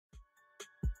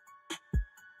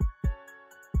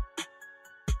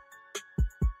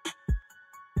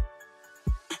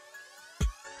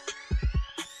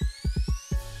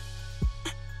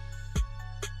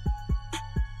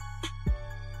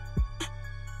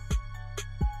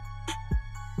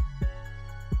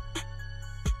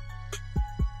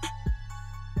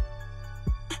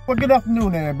Well, good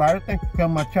afternoon, everybody. Thanks for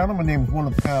coming to my channel. My name is One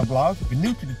of a Kind Vlogs. If you're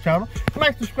new to the channel,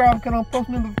 like, subscribe, turn on post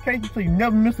notifications so you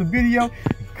never miss a video.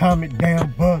 And comment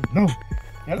down below.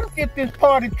 Now let's get this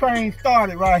party train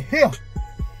started right here.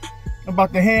 I'm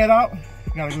about to head out.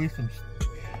 Gotta go get some.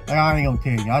 I ain't gonna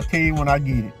tell you. I'll tell you when I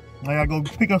get it. I gotta go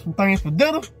pick up some things for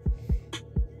dinner.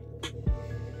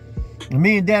 And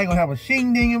me and Dad gonna have a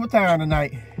shing-ding in town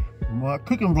tonight. My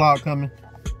cooking vlog coming.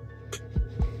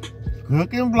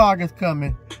 Cooking vlog is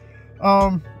coming.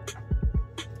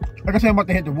 Like I said, I'm about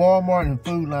to hit the Walmart and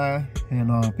Food Line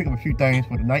and pick up a few things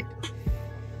for the night.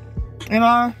 And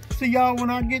I'll see y'all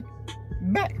when I get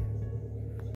back.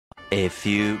 A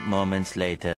few moments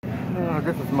later.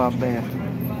 This is my band.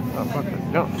 A bunch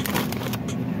of junk.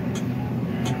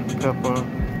 Pepper,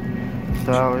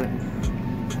 salad,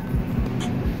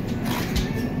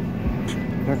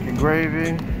 country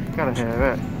gravy. Gotta have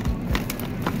that.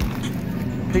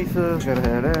 Pizza, gotta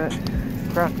have that.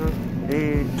 Crackers,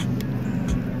 eggs,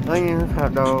 onions,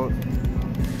 hot dogs.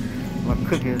 My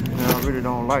cookies, I really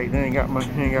don't like. They ain't got what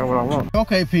I want.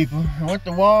 Okay, people, I went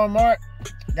to Walmart,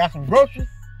 got some groceries.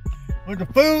 Went to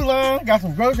Food Line, got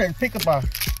some groceries. Had to pick up a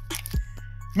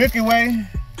Milky Way.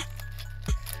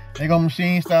 They got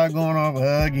machine started going off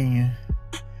again.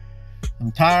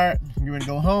 I'm tired. I'm ready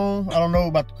to go home. I don't know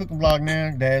about the cooking vlog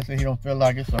now. Dad said he don't feel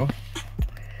like it, so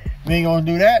we ain't gonna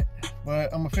do that.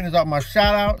 But I'm gonna finish out my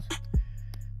shout outs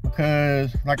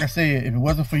because, like I said, if it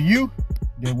wasn't for you,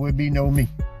 there would be no me.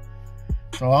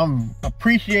 So I'm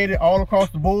appreciated all across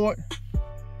the board.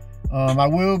 I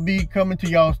will be coming to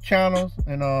y'all's channels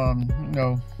and you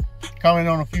know, commenting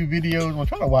on a few videos. I'm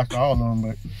trying to watch all of them,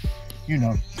 but you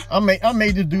know, I may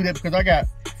just do that because I got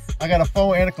a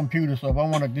phone and a computer. So if I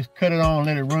want to just cut it on and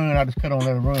let it run, I just cut on and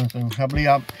let it run. So I believe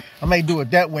I may do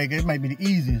it that way because it might be the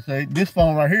easiest. So this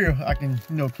phone right here, I can,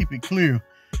 you know, keep it clear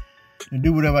and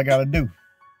do whatever I gotta do.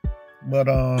 But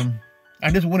I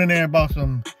just went in there and bought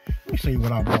some. Let me see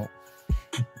what I bought.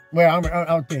 Well,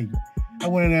 I'll tell you. I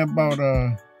went in there and bought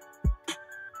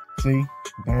see,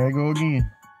 there I go again.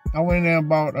 I went in there and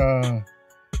bought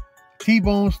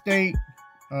T-bone steak,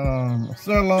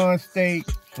 sirloin steak,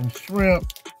 some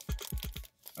shrimp.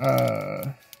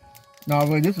 No,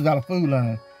 wait, this is out of Food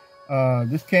Line.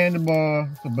 This candy bar,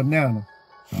 some banana.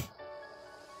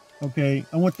 Okay,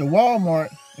 I went to Walmart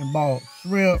and bought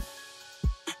shrimp.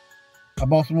 I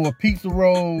bought some more pizza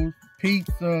rolls,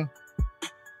 pizza,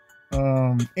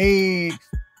 eggs,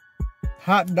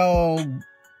 hot dog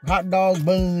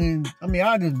buns. I mean,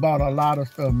 I just bought a lot of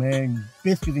stuff, man.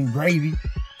 Biscuits and gravy.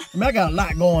 I mean, I got a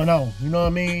lot going on. You know what I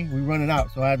mean? We running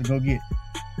out, so I had to go get.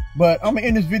 But I'm gonna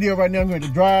end this video right now. I'm going to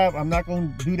drive. I'm not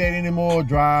gonna do that anymore.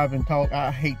 Drive and talk.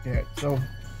 I hate that. So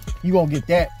you won't get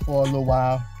that for a little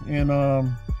while. And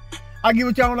I'll get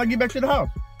with y'all when I get back to the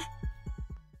house.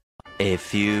 A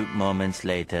few moments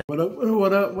later. What up?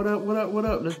 What up? What up? What up? What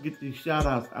up? Let's get these shout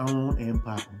outs on and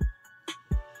popping.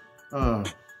 I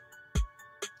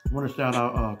want to shout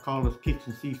out Carla's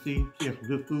Kitchen CC. She has some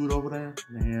good food over there,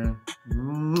 man.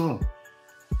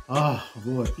 Oh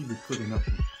boy, she be cooking up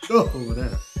some stuff over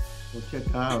there. So check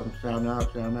her out. I'm shouting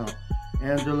out.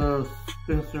 Angela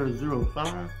Spencer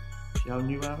 05, shouting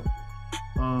you out.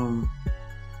 I'm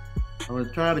gonna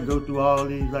try to go through all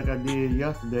these like I did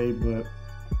yesterday, but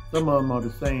some of them are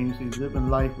the same. She's Living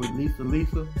Life with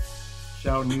Lisa,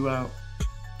 shouting you out.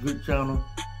 Good channel.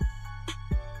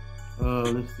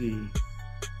 Let's see.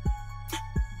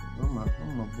 Where my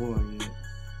boy at?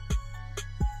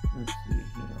 Let's see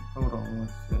here. Hold on one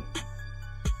second.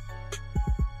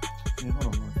 Yeah,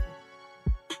 hold on one second.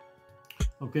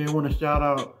 Okay, I want to shout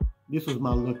out. This was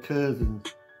my little cousin's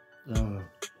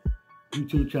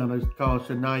YouTube channel. It's called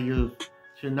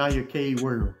Shania K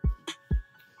World.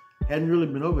 Hadn't really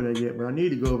been over there yet, but I need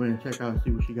to go over and check out and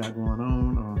see what she got going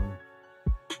on.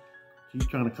 She's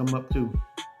trying to come up too,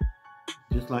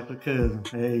 just like her cousin.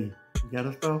 Hey, you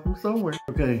gotta start from somewhere.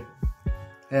 Okay,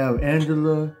 have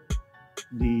Angela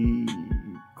the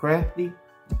Crafty.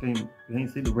 I can't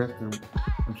see the rest of them.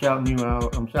 I'm shouting you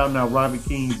out. I'm shouting out Robbie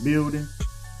King's Building,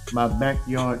 My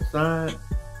Backyard Sign.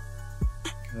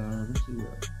 Let's see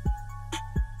what.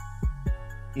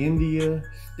 India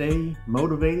Stay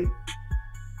Motivated.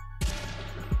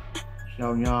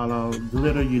 Shouting y'all out.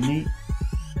 Glitter Unique.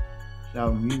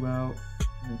 Shouting you out.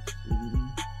 Let's see.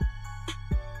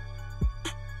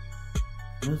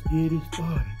 Let's get it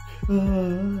started.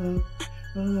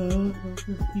 Let's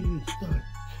get it started.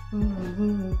 Let's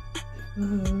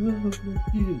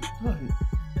get it started.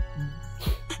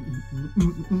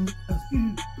 Let's get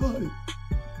it started.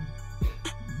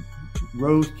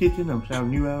 Rose Kitchen, I'm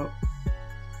shouting you out.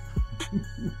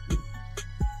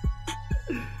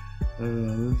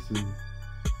 Let's see.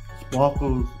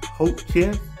 Sparkles Hope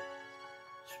Chest,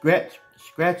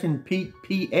 Scratching Pete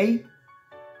PA.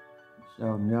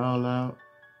 Shouting y'all out.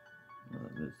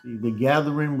 Let's see. The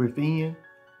Gathering Within.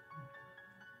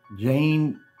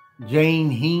 Jane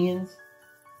Hens.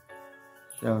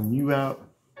 Shouting you out.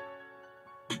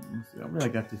 Let's see. I really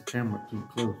got this camera too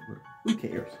close, but who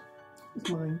cares? It's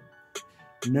mine.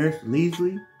 Nurse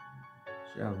Leslie.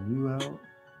 Shouting you out.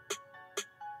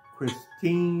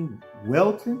 Christine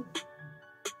Welton.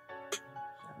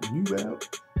 Shouting you out.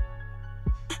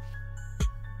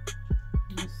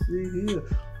 Let's see here.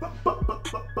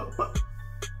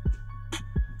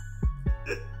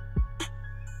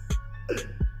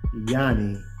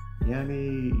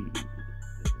 Yanni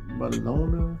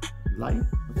Malona Life.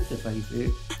 I think that's how you say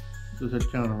it. This is her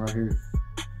channel right here.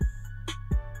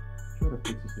 Try to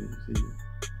fix this so you can see it.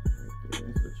 Right there,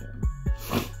 that's her channel.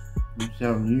 I'm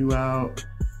shouting you out.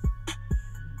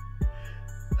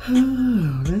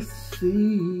 Let's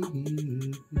see.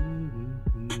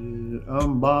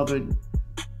 Unbothered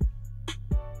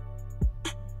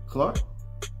Clark.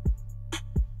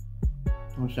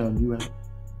 I'm shouting you out.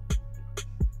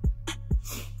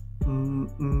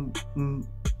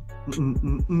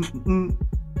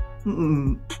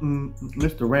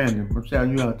 Mr. Random, I'm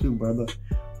shouting you out too, brother.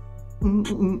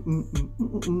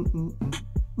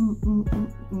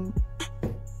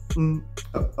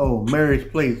 Oh, Mary's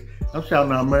Place. I'm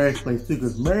shouting out Mary's Place too,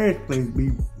 because Mary's Place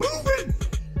be moving.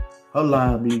 Her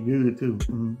live be good too.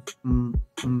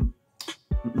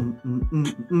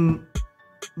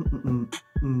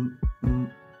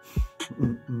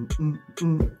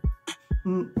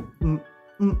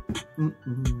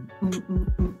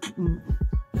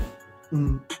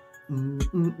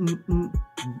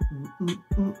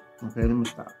 Okay, let me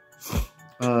stop.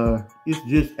 It's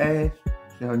Just Ash,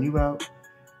 shouting you out.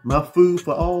 My Food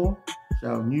for All,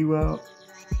 shouting you out.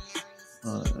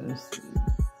 Let's see.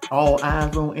 All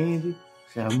Eyes on Angie,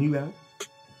 shouting you out.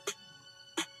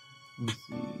 Let's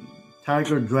see.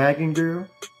 Tiger Dragon Girl,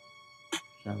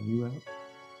 shouting you out.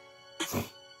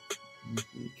 Let's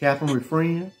see. Catherine with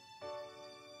Friends.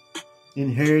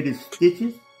 Inherited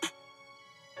Stitches.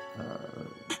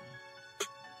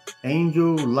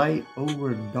 Angel Light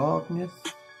Over Darkness,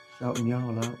 shouting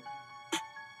y'all out.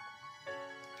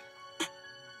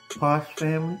 Posh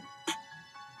Family.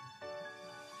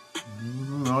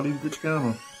 All these good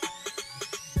channels.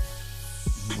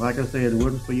 Like I said, if it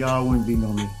wasn't for y'all, wouldn't be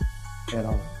no me at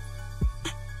all.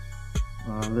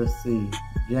 Let's see.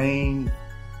 James.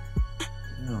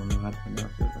 I don't know how to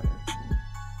pronounce his last name.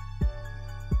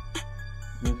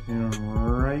 That's him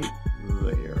right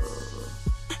there.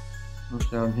 I'm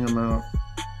shouting him out.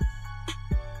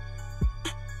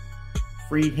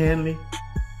 Free Hanley.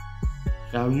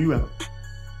 Shouting you out.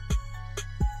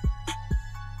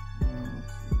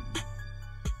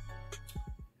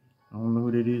 I don't know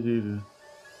who that is either.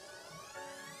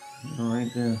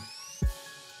 Right there.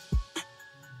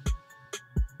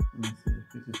 Let me see.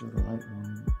 If this is the light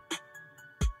on.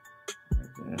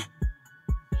 Right there.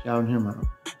 Shouting him out.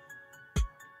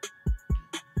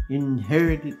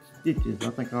 Inherited Stitches. I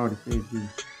think I already said you.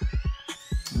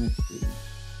 Let's see.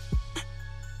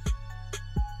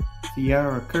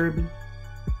 Tiara Kirby.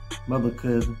 Mother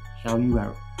Cousin. Shout you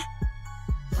out.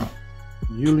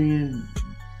 Julian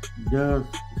Does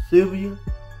Sylvia.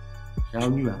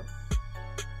 Shouting you out.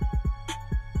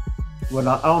 Well,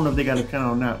 I don't know if they got a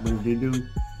channel or not, but if they do,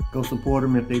 go support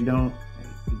them. If they don't,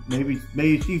 maybe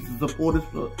she's the supporters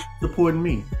for supporting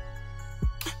me.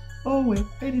 Oh well,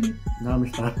 they did it. No,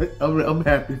 I'm sorry. I'm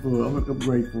happy for her. I'm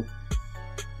grateful.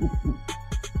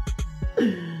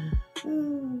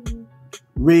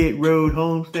 Red Road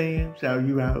Homestand, shout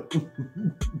you out. Ding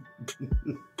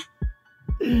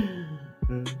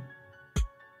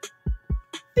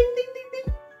ding ding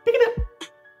ding, pick it up.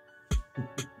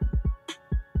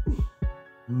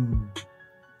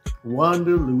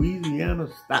 Wanda, Louisiana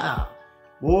Style.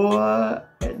 Boy,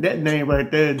 that name right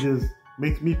there just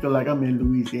makes me feel like I'm in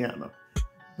Louisiana.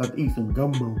 About to eat some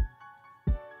gumbo.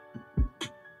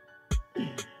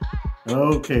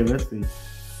 Okay, let's see.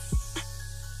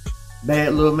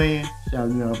 Bad Little Man,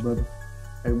 shouting you out, brother.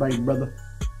 Everybody, brother.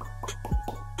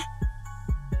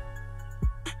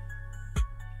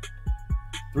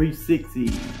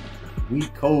 $360. We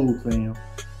cold, fam.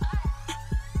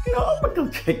 You know, I'm gonna go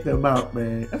check them out,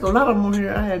 man. That's a lot of them on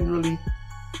here. I hadn't really,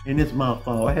 and it's my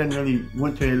fault, I hadn't really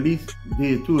went to at least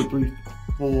did 2 or 3,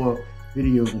 4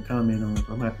 videos and comment on it,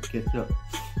 so I'm gonna have to catch up.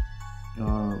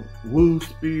 Woo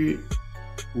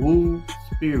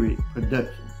Spirit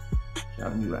Productions,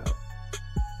 shouting you out.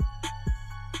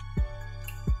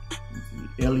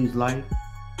 Ellie's Life,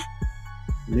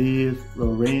 Liz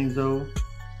Lorenzo,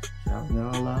 Shouting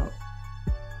y'all out.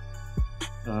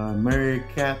 Mary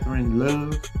Catherine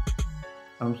Love,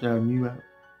 I'm shouting you out.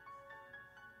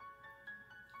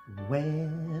 Well,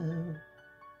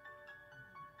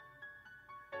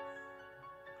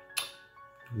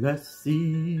 let's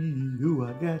see who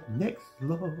I got next,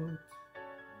 Lord.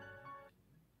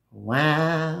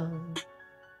 Wow,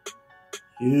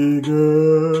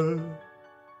 sugar.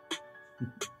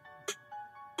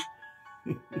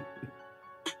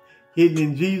 Hidden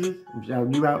in Jesus, I'm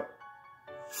shouting you out.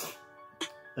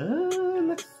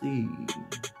 Let's see.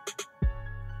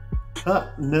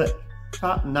 Top notch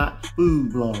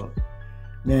food vlog.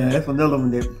 Now that's another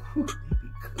one that they be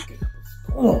cooking up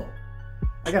a storm.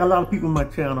 I got a lot of people on my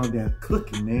channel that are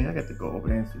cooking, man. I got to go over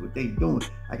there and see what they doing.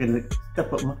 I got to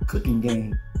step up my cooking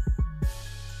game.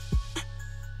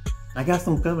 I got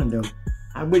some coming though.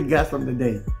 I went and got some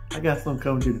today. I got some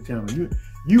coming to the channel.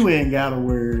 You ain't gotta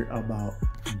worry about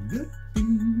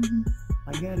nothing.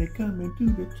 I got it coming to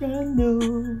the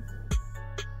channel.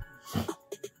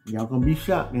 Y'all gonna be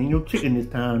shocked. Ain't no chicken this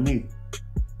time neither.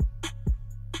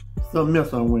 Something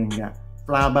else I went and got.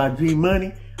 Fly by G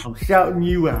Money. I'm shouting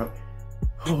you out.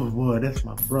 Oh boy, that's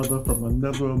my brother from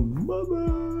another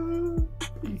mother.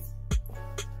 Peace.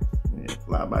 Yeah,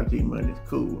 Fly by G Money is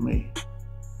cool with me.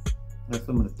 That's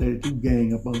some of the 32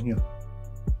 gang up on here.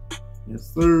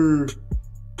 Yes, sir.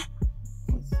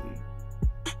 Let's see.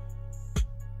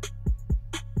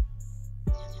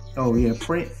 Oh yeah,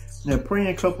 praying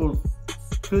couples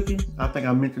cooking. I think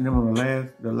I mentioned them on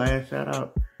the last shout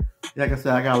out. Like I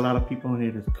said, I got a lot of people on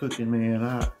here that's cooking, man.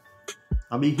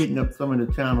 I'll be hitting up some of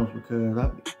the channels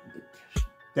because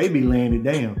they be laying it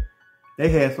down. They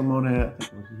had some on there, I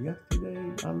think it was yesterday,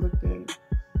 I looked at it.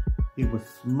 It was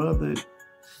smothered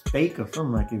steak or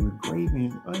something like it with gravy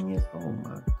and onions. Oh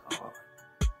my God.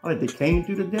 Like they came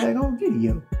through the daggone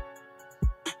video.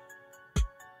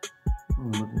 Oh,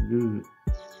 looking good.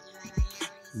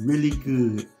 Really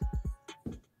good.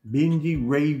 Benji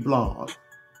Ray Vlog.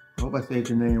 I hope I said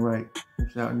your name right. I'm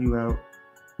shouting you out.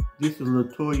 This is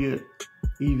Latoya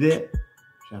Yvette.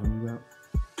 Shouting you out.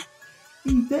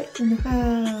 Yvette in the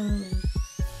house.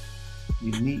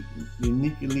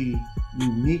 Uniquely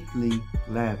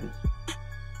lavish.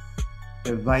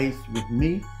 Advice with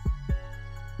me.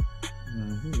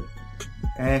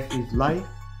 Ashley's Life.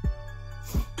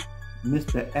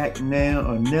 Mr. Act Now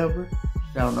or Never.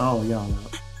 Shouting all y'all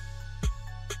out.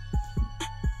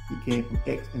 He came from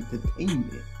X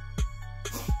Entertainment.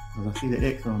 I see the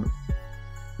X on it.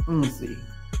 Let me see.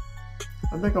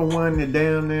 I think I'm winding it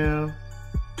down now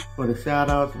for the shout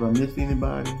outs. If I missed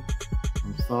anybody,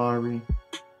 I'm sorry.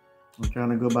 I'm trying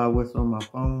to go by what's on my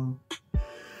phone.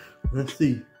 Let's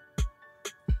see.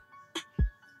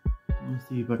 Let me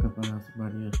see if I can find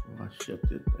somebody else before I shut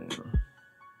this down.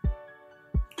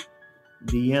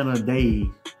 Deanna Days.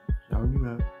 Shout you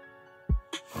out.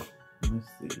 Let's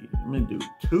see. Let me do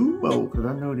two more because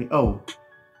I know they. Oh,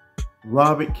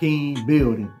 Robert King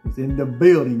Building. He's in the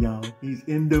building, y'all. He's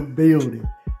in the building.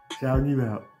 Shouting you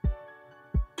out.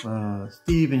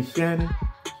 Steve and Shannon.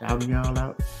 Shouting y'all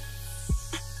out.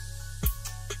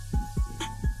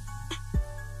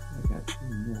 I got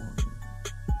two more.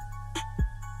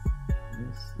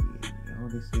 Let's see. All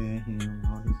they said him.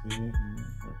 All they said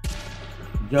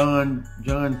him.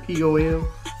 John P.O.L.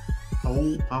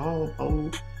 Paul.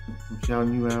 I'm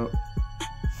shouting you out.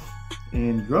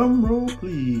 And drum roll,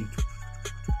 please.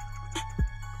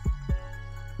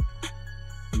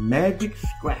 Magic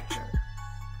Scratcher.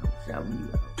 I'm shouting you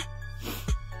out.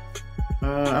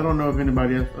 I don't know if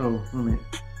anybody else. Oh, wait a minute.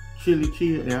 Chili.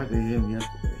 Yeah, I did him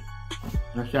yesterday.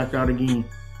 I shout you out again.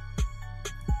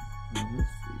 Let's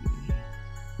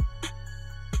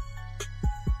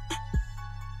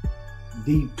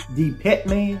see. The Pet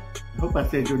Man. I hope I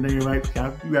said your name right.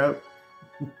 Shout you out.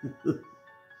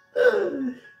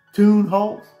 Toon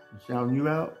Hawks. I'm shouting you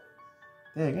out.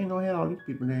 Dang, ain't no had all these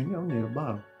people there. You don't need a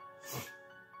bottom.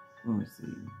 Let me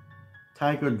see.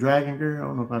 Tiger Dragon Girl. I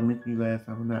don't know if I mentioned you last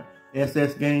time or not.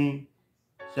 SS Game.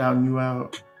 Shouting you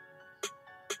out.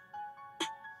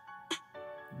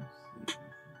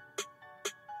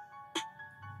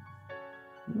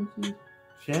 Let's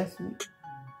see.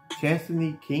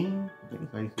 Chastity King. I think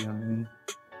that's how you say her name.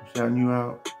 I'm shouting you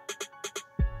out.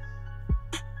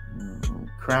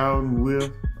 Crowd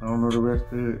with. I don't know the rest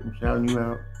of it. I'm shouting you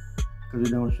out because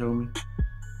it don't show me.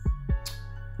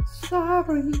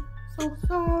 Sorry. So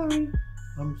sorry.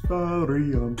 I'm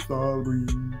sorry.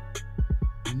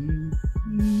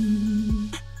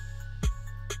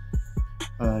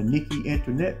 Nikki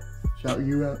Internet. Shout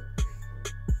you out.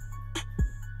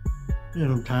 Man,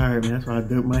 I'm tired, man. That's why I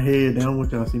duck my head down. I don't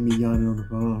want y'all to see me yawning on the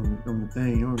phone, on the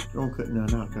thing. Don't cut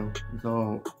nothing out, though. It's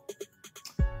all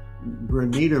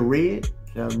Bernita Red,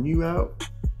 shouting you out.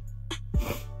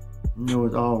 You know,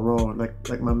 it's all raw.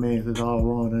 Like my man says, all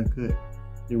raw and uncut.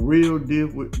 The real deal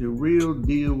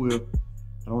with,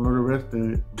 I don't know the rest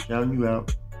of it. I'm shouting you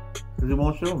out because it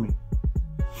won't show me.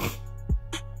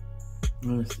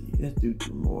 Let's see. Let's do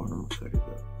 2 more. I'm going to cut it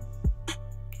up.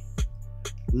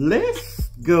 Let's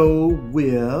go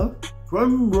with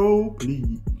drum roll,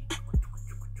 please.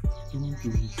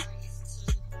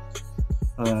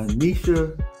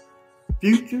 Nisha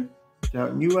Future,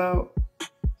 shouting you out.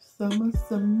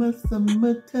 Summertime,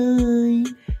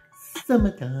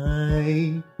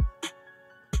 summertime.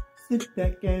 Sit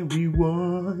back and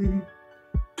rewind.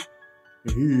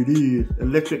 And here it is,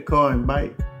 electric car and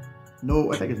bike.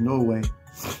 No, I think it's Norway.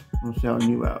 I'm shouting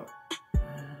you out.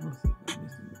 Let's see if I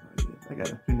miss anybody else. I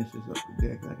gotta finish this up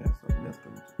today because I got something else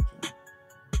coming to the channel.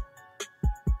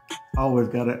 Always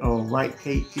got it on Right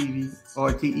Cake TV,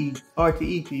 RTE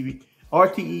TV,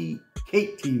 RTE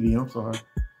Cake TV. I'm sorry.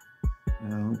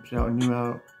 I'm shouting you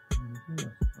out.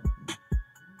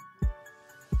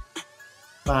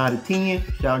 5 to 10,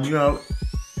 shouting you out.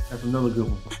 That's another good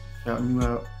one. Shouting you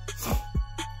out.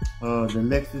 The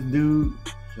Lexus dude,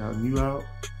 shouting you out.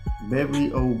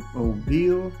 Beverly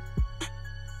O'Bill.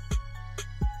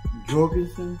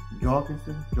 Jorgensen. I hope I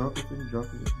said it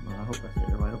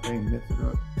right. I hope I ain't messed it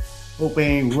up. Hope I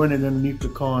ain't running underneath the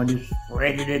car and just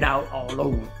spreading it out all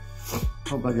over.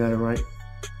 Hope I got it right.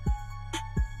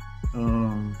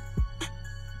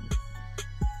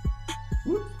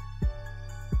 Whoops.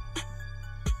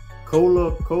 Koe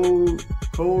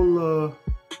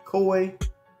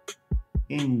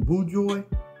in Bujoy.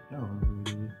 I don't know what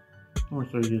it is. I'm gonna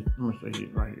show you this. I'm gonna show you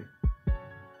it right here.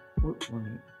 Whoops, 1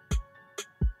 minute.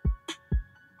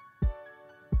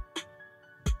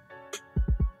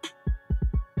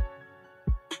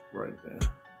 Right there.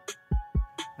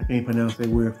 I can't pronounce that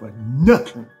word for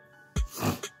nothing.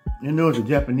 You know it's a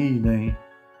Japanese name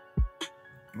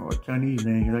or a Chinese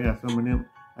name, because I got some of them.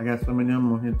 I got some of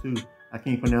them on here too. I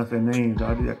can't pronounce their names, so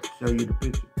I just have to show you the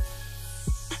picture.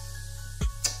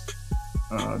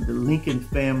 The Lincoln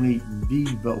Family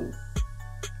Vivo.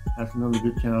 That's another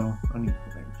good channel. I need to go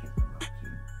back and check them out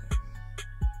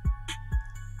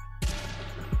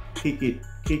too.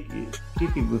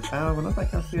 Kick it with Alvin. I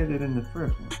think I said it in the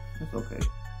first one. It's okay.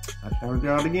 I shout you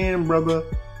out again, brother.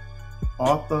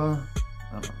 Arthur.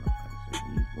 I don't know how to say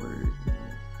these words,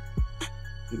 man.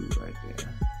 Dude right there.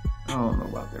 I don't know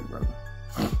about that brother.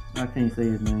 I can't say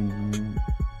his name, man.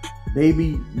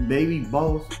 Baby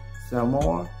Boss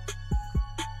Salmar.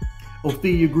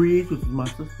 Ophelia Griggs, which is my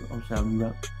sister. I'm shouting you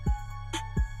out.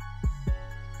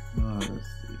 Let's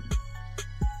see.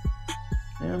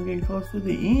 Now I'm getting close to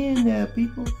the end now,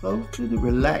 people. Close to the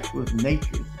Relax with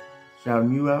Nature.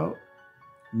 Shouting you out.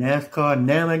 NASCAR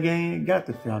Nana Gang. Got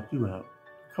to shout you out.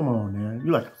 Come on now.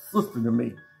 You're like a sister to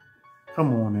me.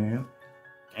 Come on now.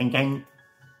 Gang gang.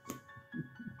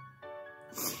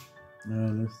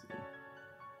 Now let's see.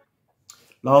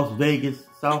 Las Vegas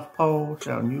Southpaw.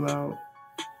 Shouting you out.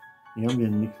 Yeah, I'm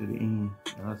getting mixed to the end.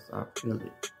 I feel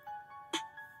it.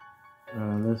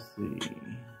 Let's see.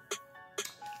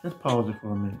 Let's pause it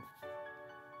for a minute.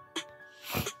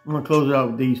 I'm gonna close it out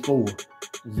with these 4.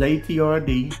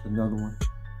 ZTRD is another one.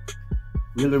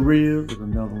 Really Real is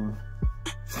another one.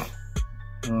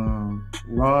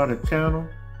 Rod the Channel.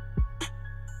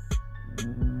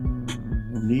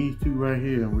 And these 2 right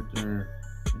here, which are,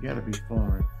 they gotta be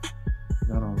foreign. I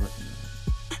don't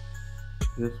recognize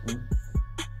this one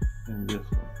and this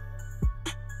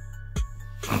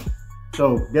one. So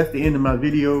that's the end of my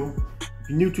video. If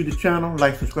you're new to the channel,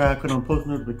 like, subscribe, click on post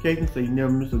notifications so you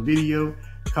never miss a video.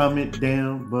 Comment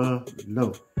down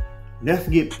below. Let's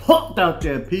get pumped out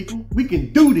there, people. We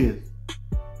can do this.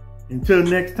 Until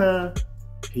next time,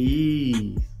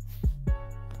 peace.